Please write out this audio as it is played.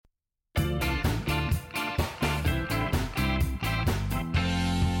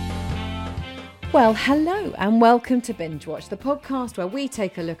Well, hello and welcome to Binge Watch, the podcast where we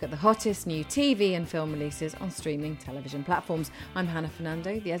take a look at the hottest new TV and film releases on streaming television platforms. I'm Hannah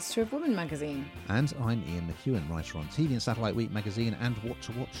Fernando, the editor of Woman magazine. And I'm Ian McEwen, writer on TV and Satellite Week magazine and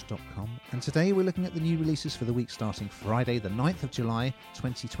WhatToWatch.com. And today we're looking at the new releases for the week starting Friday, the 9th of July,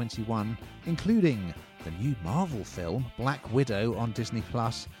 2021, including the new Marvel film, Black Widow, on Disney+,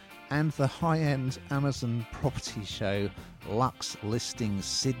 and the high-end Amazon property show, Lux Listing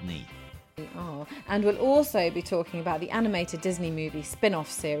Sydney. We are. And we'll also be talking about the animated Disney movie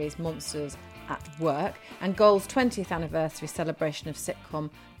spin-off series Monsters at Work and Gold's 20th anniversary celebration of sitcom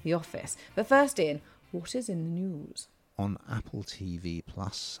The Office. But first, Ian, what is in the news? On Apple TV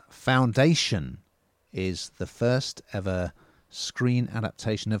Plus, Foundation is the first ever screen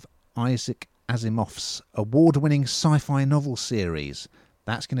adaptation of Isaac Asimov's award-winning sci-fi novel series.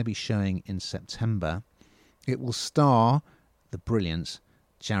 That's going to be showing in September. It will star the brilliant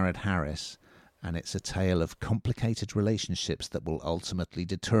Jared Harris, and it's a tale of complicated relationships that will ultimately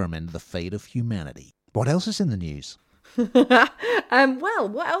determine the fate of humanity. What else is in the news? Well,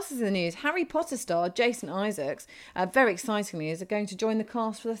 what else is in the news? Harry Potter star Jason Isaacs, very excitingly, is going to join the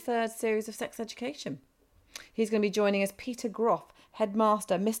cast for the third series of Sex Education. He's going to be joining as Peter Groff,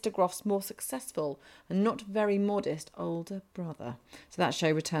 headmaster Mr. Groff's more successful and not very modest older brother. So that show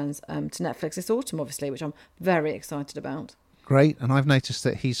returns to Netflix this autumn, obviously, which I'm very excited about. Great, and I've noticed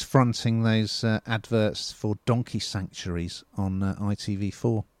that he's fronting those adverts for donkey sanctuaries on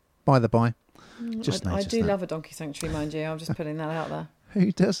ITV4. By the by, I do love a donkey sanctuary, mind you. I'm just putting that out there.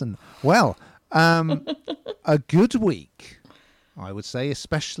 Who doesn't? Well, a good week, I would say,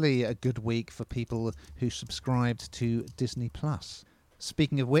 especially a good week for people who subscribed to Disney+.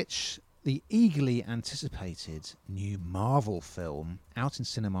 Speaking of which, the eagerly anticipated new Marvel film out in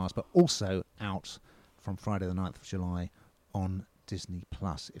cinemas, but also out from Friday the 9th of July on Disney+,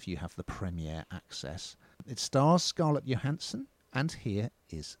 if you have the premiere access. It stars Scarlett Johansson, and here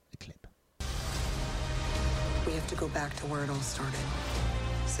is a clip. We have to go back to where it all started,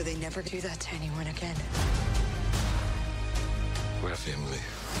 so they never do that to anyone again. We're a family.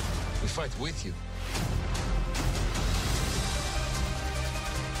 We fight with you.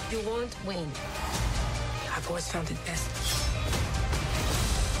 You won't win. I've always found it best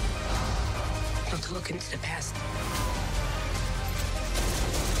not to look into the past.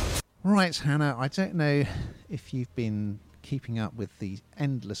 Right, Hannah, I don't know if you've been keeping up with the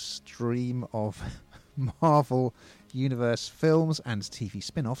endless stream of Marvel Universe films and TV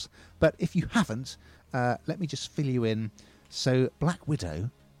spin-offs, but if you haven't, let me just fill you in. So Black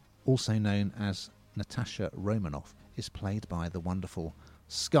Widow, also known as Natasha Romanoff, is played by the wonderful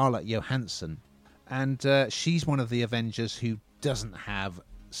Scarlett Johansson, and she's one of the Avengers who doesn't have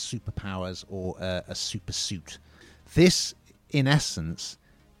superpowers or a super suit. This, in essence,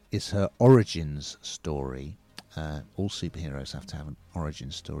 is her origins story. All superheroes have to have an origin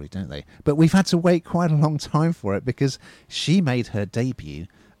story, don't they? But we've had to wait quite a long time for it because she made her debut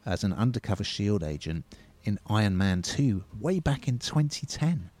as an undercover S.H.I.E.L.D. agent in Iron Man 2 way back in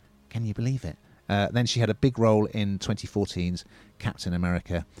 2010. Can you believe it? Then she had a big role in 2014's Captain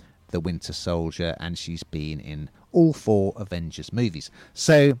America, The Winter Soldier, and she's been in all 4 Avengers movies.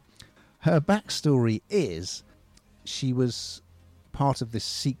 So her backstory is she was part of this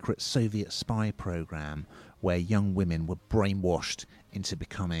secret Soviet spy program where young women were brainwashed into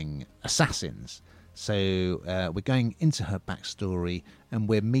becoming assassins. So we're going into her backstory and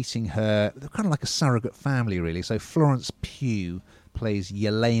we're meeting her, kind of like a surrogate family, really. So Florence Pugh plays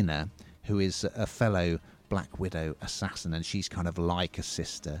Yelena, who is a fellow Black Widow assassin, and she's kind of like a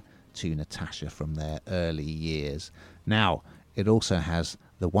sister to Natasha from their early years. Now, it also has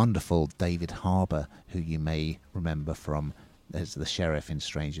the wonderful David Harbour, who you may remember from as the sheriff in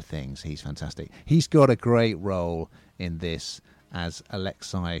Stranger Things. He's fantastic. He's got a great role in this as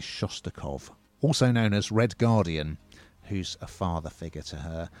Alexei Shostakov, also known as Red Guardian, who's a father figure to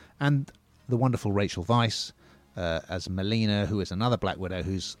her. And the wonderful Rachel Weisz as Melina, who is another Black Widow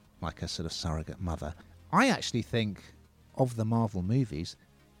who's like a sort of surrogate mother. I actually think of the Marvel movies,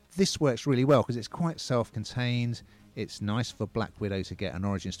 this works really well because it's quite self-contained. It's nice for Black Widow to get an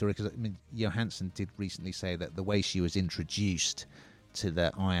origin story because, I mean, Johansson did recently say that the way she was introduced to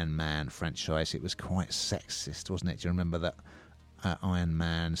the Iron Man franchise, it was quite sexist, wasn't it? Do you remember that Iron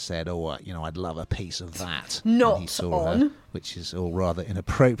Man said, I'd love a piece of that. Not when he saw her, which is all rather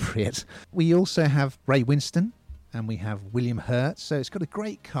inappropriate. We also have Ray Winston and we have William Hurt, so it's got a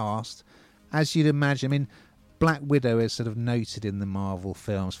great cast. As you'd imagine, I mean, Black Widow is sort of noted in the Marvel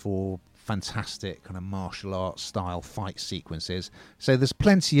films for fantastic kind of martial arts style fight sequences. So there's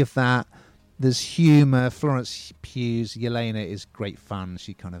plenty of that. There's humour. Florence Pugh's Yelena is great fun.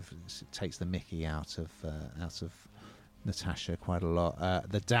 She kind of takes the mickey out of Natasha quite a lot.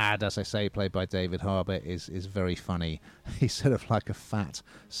 The dad, as I say, played by David Harbour, is very funny. He's sort of like a fat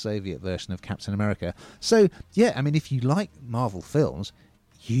Soviet version of Captain America. So, yeah, I mean, if you like Marvel films,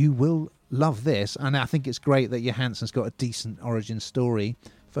 you will love this. And I think it's great that Johansson's got a decent origin story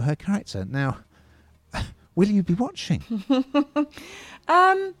for her character. Now, will you be watching?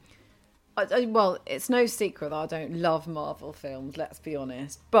 Well, it's no secret that I don't love Marvel films, let's be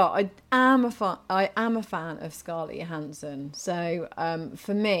honest. But I am a fan of Scarlett Johansson. So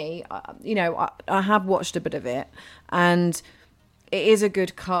for me, I have watched a bit of it, and it is a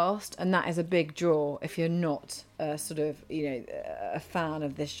good cast, and that is a big draw if you're not a fan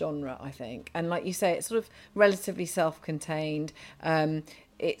of this genre, I think. And like you say, it's sort of relatively self-contained.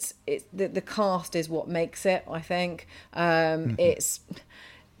 It's the cast is what makes it, I think.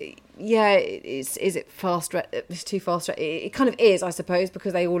 Is it fast? It's too fast. It kind of is, I suppose,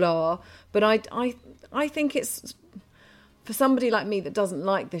 because they all are. But I think it's, for somebody like me that doesn't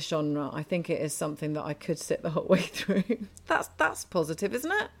like this genre, I think it is something that I could sit the whole way through. That's positive,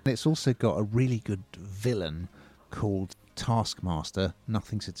 isn't it? It's also got a really good villain called Taskmaster.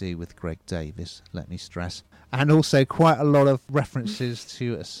 Nothing to do with Greg Davis, let me stress. And also quite a lot of references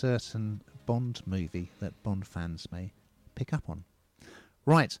to a certain Bond movie that Bond fans may pick up on.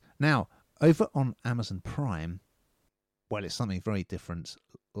 Right, now, over on Amazon Prime, well, it's something very different.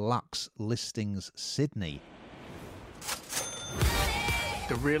 Lux Listings Sydney.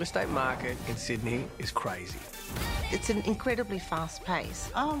 The real estate market in Sydney is crazy. It's an incredibly fast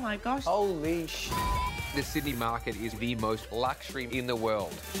pace. Oh my gosh. Holy shit. The Sydney market is the most luxury in the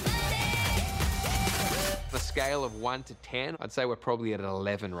world. The scale of 1 to 10, I'd say we're probably at an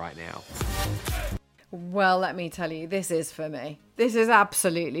 11 right now. Well, let me tell you, this is for me. This is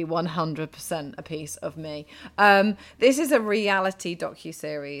absolutely 100% a piece of me. This is a reality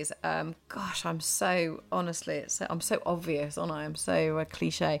docuseries. Gosh, I'm so, honestly, I'm so obvious, aren't I? I'm so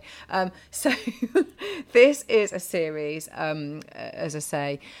cliche. So this is a series, as I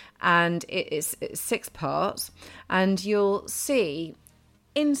say, and it's 6 parts, and you'll see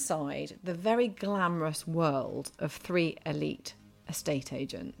inside the very glamorous world of 3 elite estate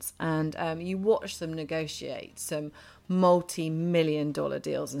agents, and you watch them negotiate some multi-million-dollar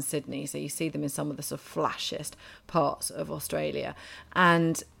deals in Sydney. So you see them in some of the sort of flashiest parts of Australia,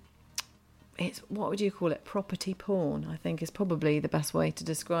 and it's, what would you call it, property porn, I think is probably the best way to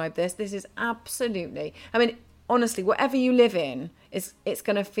describe this. This is absolutely, I mean, honestly, whatever you live in, it's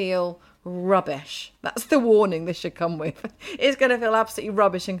going to feel rubbish. That's the warning this should come with. It's going to feel absolutely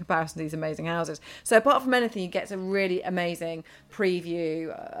rubbish in comparison to these amazing houses. So apart from anything, you get a really amazing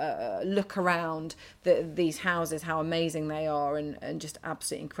preview, look around these houses, how amazing they are, and just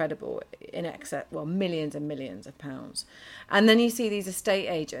absolutely incredible, in excess, well, millions and millions of pounds. And then you see these estate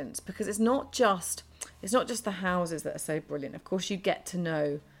agents, because it's not just the houses that are so brilliant. Of course, you get to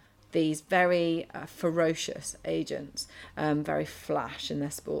know these very ferocious agents, very flash in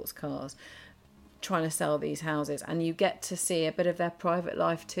their sports cars, trying to sell these houses, and you get to see a bit of their private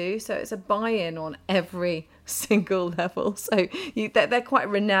life too. So it's a buy-in on every single level. So they're quite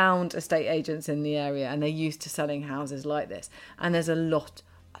renowned estate agents in the area, and they're used to selling houses like this. And there's a lot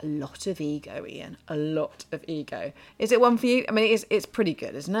of ego, Ian. A lot of ego. Is it one for you? I mean, it's pretty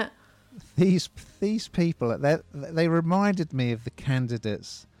good, isn't it? These people, they reminded me of the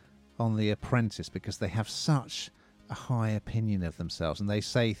candidates on The Apprentice, because they have such a high opinion of themselves, and they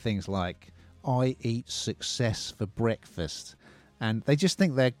say things like, I eat success for breakfast, and they just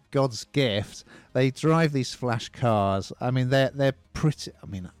think they're God's gift. They drive these flash cars. I mean, they're pretty, I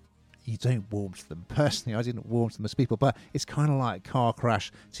mean, you don't warm to them. Personally, I didn't warm to them as people, but it's kind of like car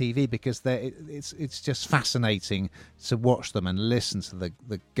crash TV, because it's just fascinating to watch them and listen to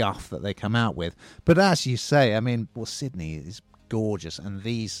the guff that they come out with. But as you say, I mean, well, Sydney is gorgeous, and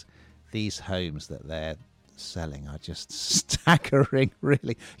these homes that they're selling are just staggering,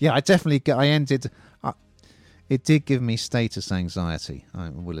 really. Yeah, it did give me status anxiety, I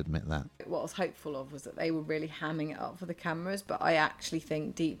will admit that. What I was hopeful of was that they were really hamming it up for the cameras, but I actually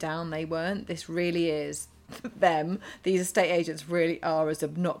think deep down they weren't. This really is them. These estate agents really are as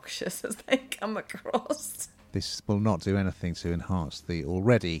obnoxious as they come across. This will not do anything to enhance the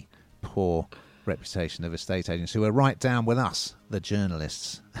already poor reputation of estate agents, who are right down with us, the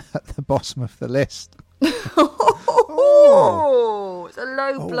journalists, at the bottom of the list. Oh, it's a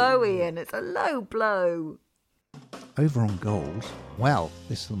low blow, Ian. It's a low blow. Over on Gold, well,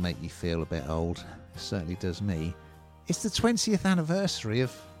 this will make you feel a bit old. It certainly does me. It's the 20th anniversary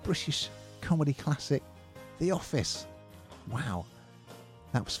of British comedy classic The Office. Wow.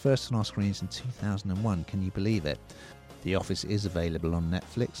 That was first on our screens in 2001. Can you believe it? The Office is available on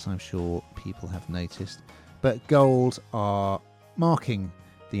Netflix, I'm sure people have noticed. But Gold are marking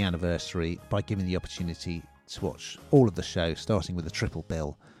the anniversary by giving the opportunity to watch all of the show, starting with the triple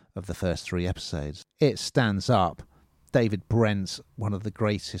bill of the first 3 episodes. It stands up. David Brent, one of the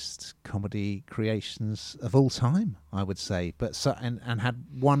greatest comedy creations of all time, I would say, and had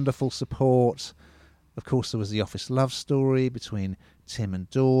wonderful support. Of course, there was the Office love story between Tim and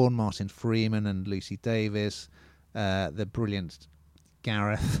Dawn, Martin Freeman and Lucy Davis, the brilliant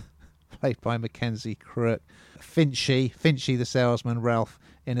Gareth, played by Mackenzie Crook, Finchy the salesman, Ralph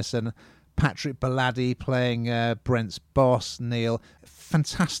Ineson, Patrick Baladi playing Brent's boss, Neil.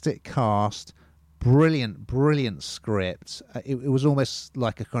 Fantastic cast, brilliant script. It was almost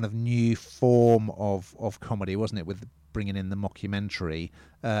like a kind of new form of comedy, wasn't it, with bringing in the mockumentary.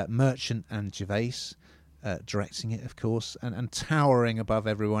 Merchant and Gervais directing it, of course, and towering above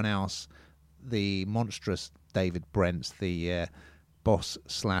everyone else, the monstrous David Brent, the boss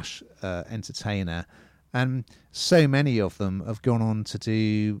 / entertainer. And so many of them have gone on to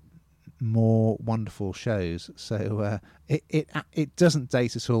do more wonderful shows, so it doesn't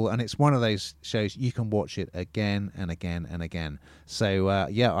date at all, and it's one of those shows you can watch it again and again and again. So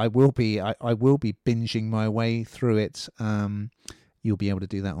I will be binging my way through it. You'll be able to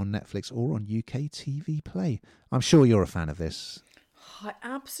do that on Netflix or on UK TV Play. I'm sure you're a fan of this. I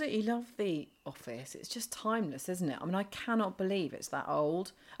absolutely love The Office. It's just timeless, isn't it? I mean, I cannot believe it's that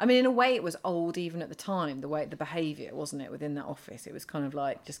old. I mean, in a way, it was old even at the time, the behaviour, wasn't it, within that office? It was kind of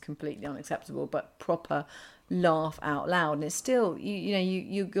like just completely unacceptable, but proper laugh out loud. And it's still,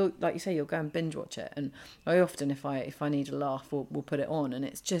 you go, like you say, you'll go and binge watch it. And very often, if I need a laugh, we'll put it on. And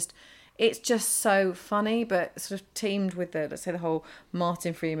it's just so funny, but sort of teamed with let's say the whole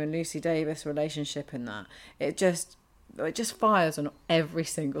Martin Freeman, Lucy Davis relationship in that. It just fires on every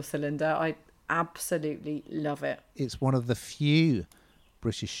single cylinder. I absolutely love it. It's one of the few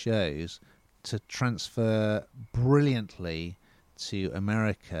British shows to transfer brilliantly to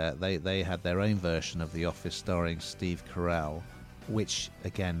America. They had their own version of The Office starring Steve Carell, which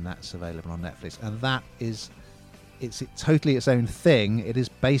again, that's available on Netflix, and that is it's totally its own thing. It is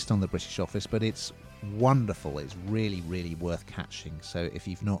based on the British Office, but it's wonderful. It's really, really worth catching. So if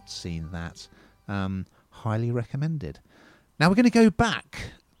you've not seen that, highly recommended. Now we're going to go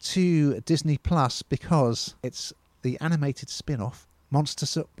back to Disney Plus because it's the animated spin-off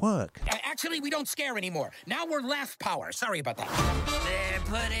Monsters at Work. Actually, we don't scare anymore. Now we're laugh power. Sorry about that. They're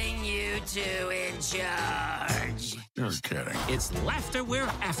putting you two in charge. Just kidding. It's laughter we're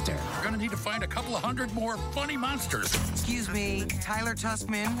after. We're gonna need to find a couple of hundred more funny monsters. Excuse me, Tyler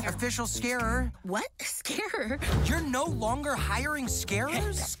Tuskman, official scarer. What? Scarer? You're no longer hiring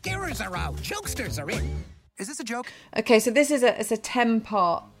scarers? Scarers are out. Jokesters are in. Is this a joke? Okay, so this is it's a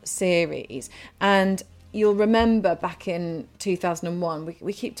 10-part series, and you'll remember back in 2001,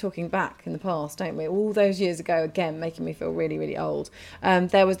 we keep talking back in the past, don't we? All those years ago, again, making me feel really, really old.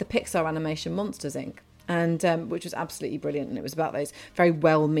 There was the Pixar animation Monsters, Inc., and which was absolutely brilliant. And it was about those very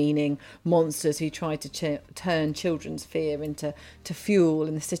well-meaning monsters who tried to turn children's fear into fuel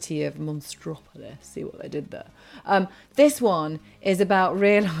in the city of Monstropolis. See what they did there. This one is about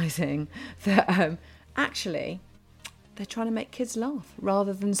realising that actually they're trying to make kids laugh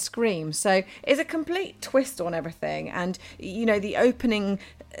rather than scream. So it's a complete twist on everything. And, you know, the opening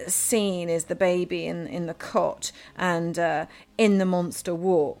scene is the baby in the cot and in the monster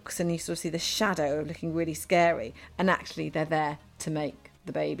walks, and you sort of see the shadow looking really scary. And actually they're there to make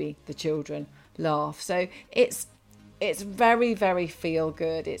the baby, the children, laugh. So it's very, very feel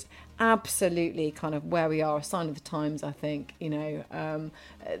good. It's absolutely kind of where we are, a sign of the times, I think. You know,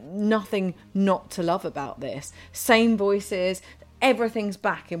 nothing not to love about this. Same voices, everything's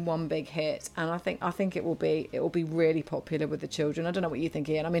back in one big hit, and I think it will be really popular with the children. I don't know what you think,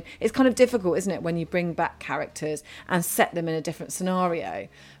 Ian. I mean, it's kind of difficult, isn't it, when you bring back characters and set them in a different scenario?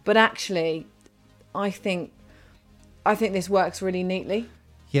 But actually, I think this works really neatly.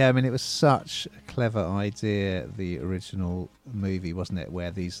 Yeah, I mean, it was such a clever idea, the original movie, wasn't it,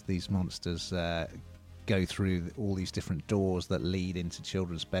 where these monsters go through all these different doors that lead into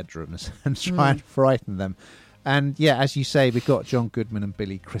children's bedrooms and try and frighten them. And yeah, as you say, we've got John Goodman and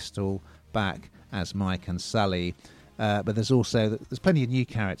Billy Crystal back as Mike and Sally, but there's plenty of new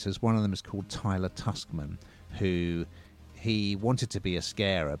characters. One of them is called Tyler Tuskman, who he wanted to be a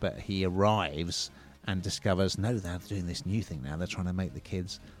scarer, but he arrives and discovers, no, they're doing this new thing now. They're trying to make the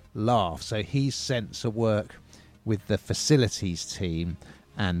kids laugh. So he's sent to work with the facilities team,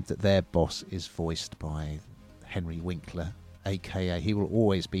 and their boss is voiced by Henry Winkler, a.k.a. He will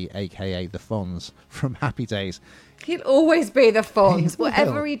always be a.k.a. the Fonz from Happy Days. He'll always be the Fonz.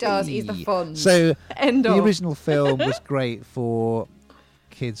 Whatever he does, he's the Fonz. So End the of. original film was great for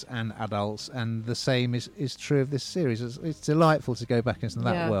kids and adults, and the same is true of this series. It's delightful to go back into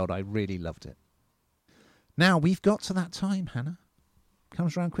that world. I really loved it. Now we've got to that time, Hannah.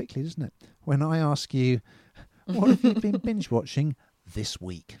 Comes around quickly, doesn't it? When I ask you, what have you been binge watching this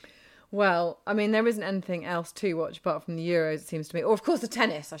week? Well, I mean, there isn't anything else to watch apart from the Euros, it seems to me. Or, of course, the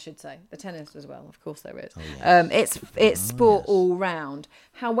tennis, I should say. The tennis as well. Of course there is. Oh, yes. It's sport all round.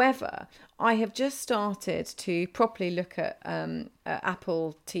 However, I have just started to properly look at an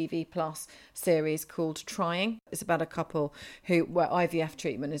Apple TV Plus series called Trying. It's about a couple where IVF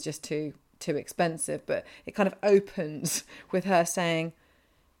treatment is just too expensive. But it kind of opens with her saying,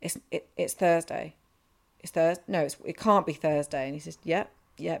 it's Thursday. It's Thursday? No, it can't be Thursday. And he says, yep,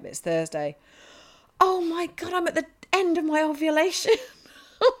 it's Thursday. Oh my God, I'm at the end of my ovulation.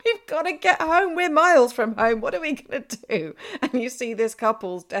 We've got to get home. We're miles from home. What are we going to do? And you see this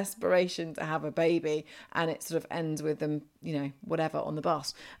couple's desperation to have a baby, and it sort of ends with them, whatever, on the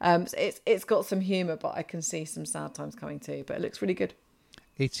bus. So it's got some humour, but I can see some sad times coming too. But it looks really good.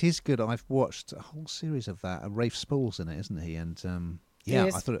 It is good. I've watched a whole series of that. Rafe Spall's in it, isn't he? And yeah,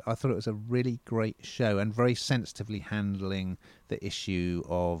 I thought it was a really great show and very sensitively handling the issue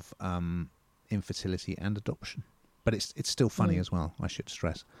of infertility and adoption. But it's still funny as well, I should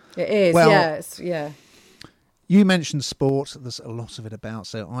stress. It is, well, yeah. You mentioned sport. There's a lot of it about.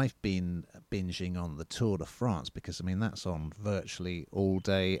 So I've been binging on the Tour de France because, that's on virtually all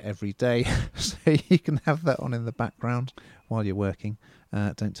day, every day. So you can have that on in the background while you're working.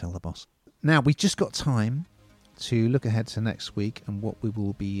 Don't tell the boss. Now, we've just got time to look ahead to next week and what we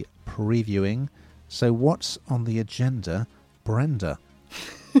will be previewing. So what's on the agenda, Brenda?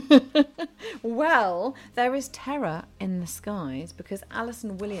 Well, there is terror in the skies because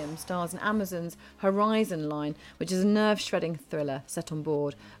Alison Williams stars in Amazon's Horizon line, which is a nerve-shredding thriller set on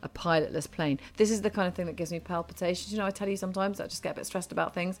board a pilotless plane. This is the kind of thing that gives me palpitations. I tell you sometimes I just get a bit stressed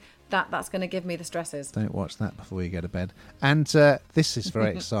about things. That's going to give me the stresses. Don't watch that before you go to bed. And this is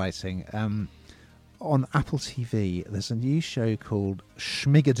very exciting. On Apple TV, there's a new show called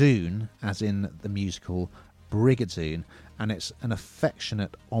Schmigadoon, as in the musical Brigadoon, and it's an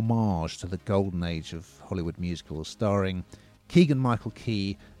affectionate homage to the golden age of Hollywood musicals, starring Keegan-Michael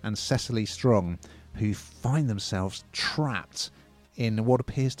Key and Cecily Strong, who find themselves trapped in what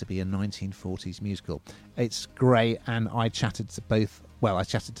appears to be a 1940s musical. It's great, and I chatted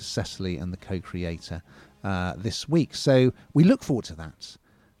to Cecily and the co-creator this week, so we look forward to that.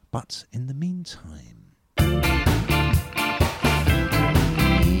 But in the meantime,